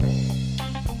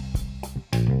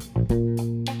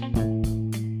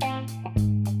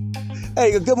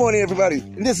Hey, good morning, everybody.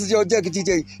 And this is your Junkie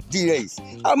DJ D-Ace.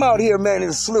 I'm out here, man, in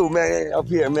the slew, man, up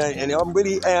here, man, and I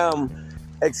really am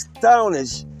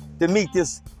astonished to meet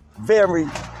this very,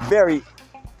 very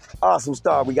awesome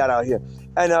star we got out here.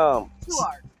 And 2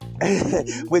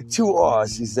 R's. with 2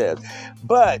 R's, she says.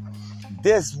 But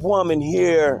this woman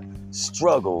here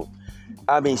struggled.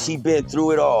 I mean, she been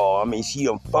through it all. I mean, she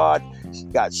fought, she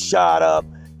got shot up,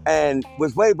 and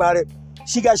what's great about it,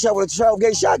 she got shot with a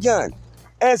 12-gauge shotgun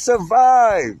and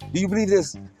survived. Do you believe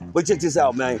this? But check this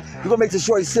out, man. We're gonna make the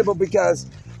story simple because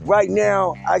right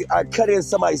now I cut in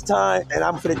somebody's time and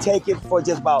I'm gonna take it for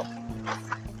just about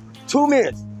 2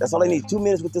 minutes. That's all I need, 2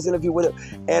 minutes with this interview with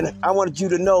her. And I wanted you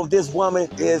to know this woman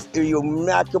is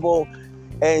remarkable,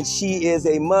 and she is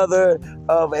a mother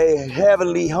of a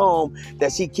heavenly home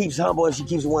that she keeps humble and she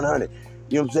keeps 100.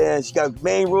 You know what I'm saying? She got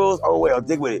main rules. Oh, well,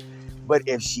 dig with it. But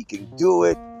if she can do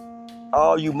it,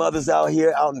 all you mothers out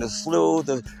here, out in the slew,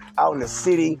 out in the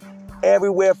city,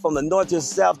 everywhere from the north to the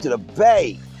south to the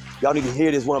bay, y'all need to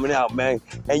hear this woman out, man.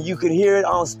 And you can hear it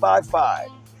on Spotify.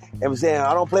 And I'm saying,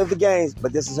 I don't play with the games,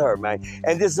 but this is her, man.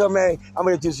 And this is her, man. I'm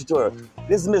going to introduce you to her.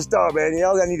 This is Miss Star, man.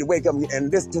 Y'all got to need to wake up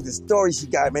and listen to the story she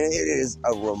got, man. It is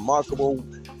a remarkable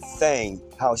thing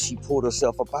how she pulled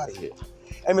herself up out of here.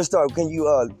 Hey, Miss Star, can you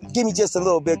give me just a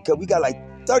little bit? Because we got like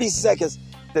 30 seconds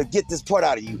to get this part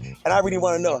out of you. And I really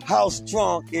want to know, how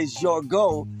strong is your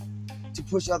goal to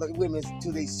push other women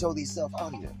till they show themselves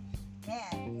out here?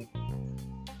 Man,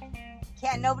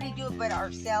 can't nobody do it but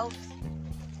ourselves.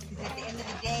 Because at the end of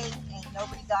the day, ain't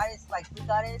nobody got us like we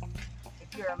got us.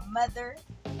 If you're a mother,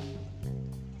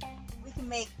 we can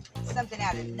make something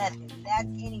out of nothing. That's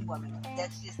any woman.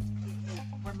 That's just,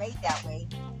 we're made that way.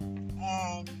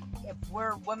 And if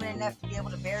we're woman enough to be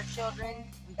able to bear children,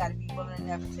 we got to be woman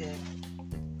enough to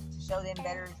show them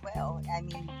better as well. I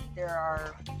mean, there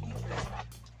are futures,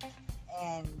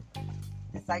 and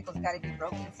the cycle's got to be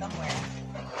broken somewhere.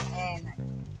 And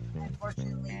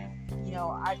unfortunately, you know,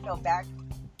 I fell back.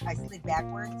 I slid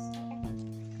backwards,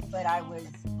 but I was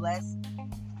blessed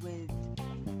with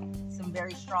some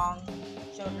very strong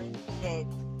children that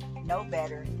know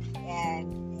better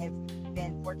and have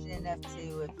been fortunate enough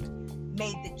to have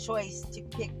made the choice to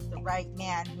pick the right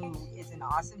man who is an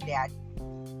awesome dad,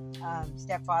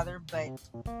 stepfather, but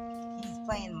he's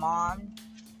playing mom,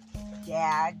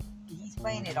 dad, he's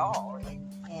playing it all,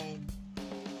 and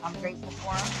I'm grateful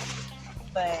for him,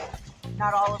 but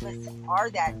not all of us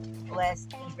are that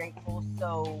blessed and grateful,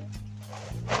 so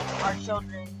our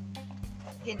children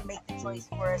didn't make the choice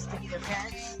for us to be their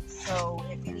parents. So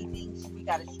if anything, we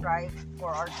got to strive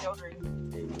for our children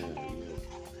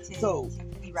to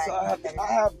be right. So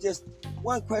I have just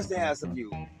one question to ask of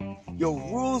you. Your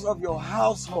rules of your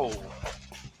household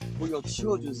for your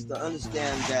children is to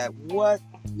understand that what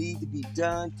need to be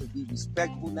done to be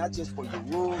respectable, not just for your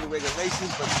rules and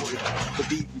regulations, but to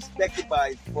be respected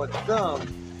for them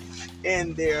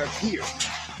and their peers.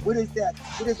 What is that?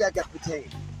 What does that got pertain?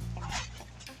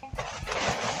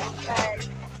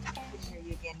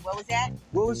 What was that?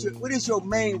 What is your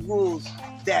main rules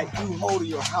that you hold in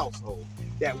your household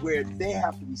that where they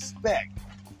have to respect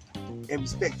and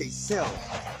respect themselves?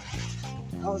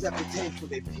 How does that pertain for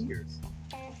their peers?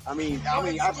 I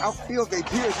feel their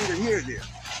peers either here or there.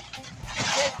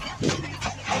 Just treat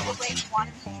people the way you want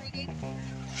to be treated,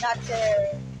 not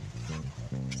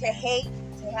to hate,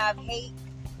 to have hate.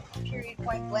 Period,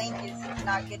 point blank is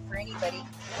not good for anybody.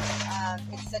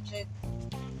 It's such a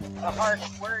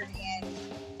harsh word, and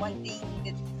one thing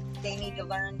that they need to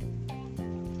learn,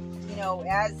 you know,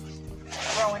 as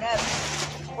growing up,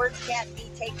 words can't be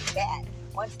taken back.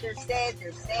 Once they're said,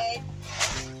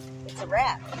 it's a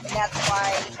wrap. And that's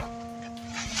why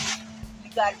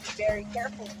you got to be very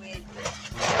careful with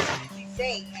what you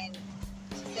say, and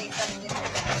to say something that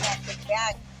you can't take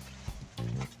back,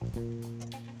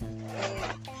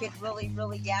 it could really,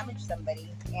 really damage somebody.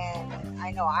 And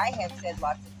I know I have said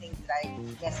lots of things that I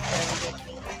necessarily didn't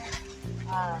mean.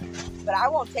 But I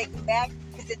won't take them back,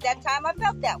 because at that time I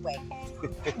felt that way.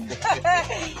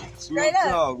 Straight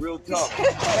up. Real talk.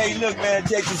 Hey, look, man,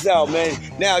 check this out, man.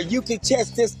 Now, you can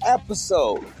catch this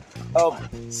episode of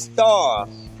Meet Star,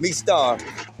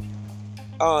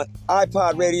 on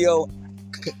iPod Radio,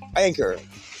 Anchor.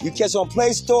 You catch on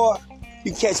Play Store.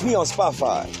 You catch me on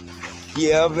Spotify.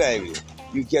 Yeah, baby.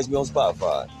 You catch me on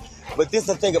Spotify. But this is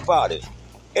the thing about it.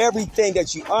 Everything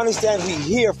that you understand, we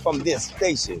hear from this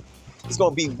station, is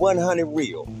going to be 100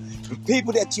 real. The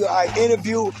people that I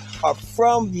interview are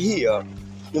from here, you know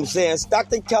what I'm saying,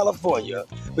 Stockton, California,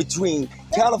 between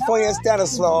California and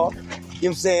Stanislaus, you know what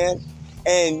I'm saying?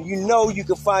 And you know you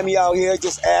can find me out here,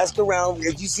 just ask around.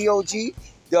 If you see OG,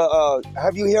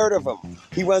 Have you heard of him?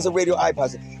 He runs a radio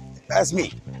iPod. That's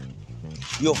me.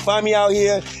 You'll find me out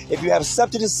here. If you have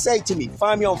something to say to me,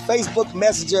 find me on Facebook,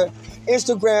 Messenger,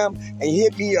 Instagram, and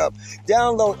hit me up.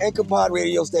 Download Anchor Pod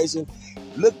radio station.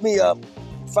 Look me up.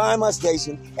 Find my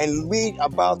station and read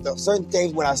about the certain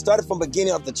things when I started from the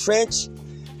beginning of the trench,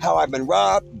 how I've been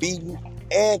robbed, beaten,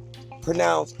 and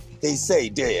pronounced, they say,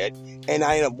 dead. And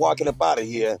I end up walking up out of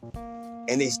here,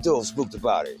 and they still spooked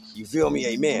about it. You feel me?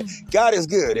 Amen. God is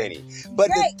good, ain't he? But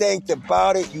to think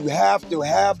about it, you have to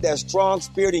have that strong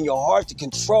spirit in your heart to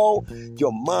control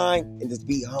your mind and just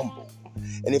be humble.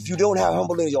 And if you don't have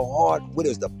humble in your heart, what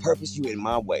is the purpose you in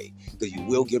my way? Because you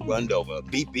will get run over.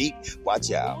 Beep, beep.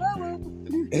 Watch out. You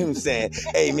know what I'm saying?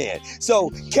 Amen. So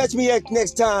catch me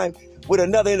next time with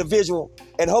another individual,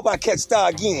 and hope I catch Star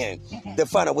again to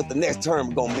find out what the next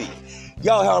term going to be.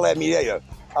 Y'all holler at me later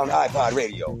on iPod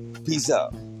Radio. Peace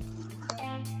out.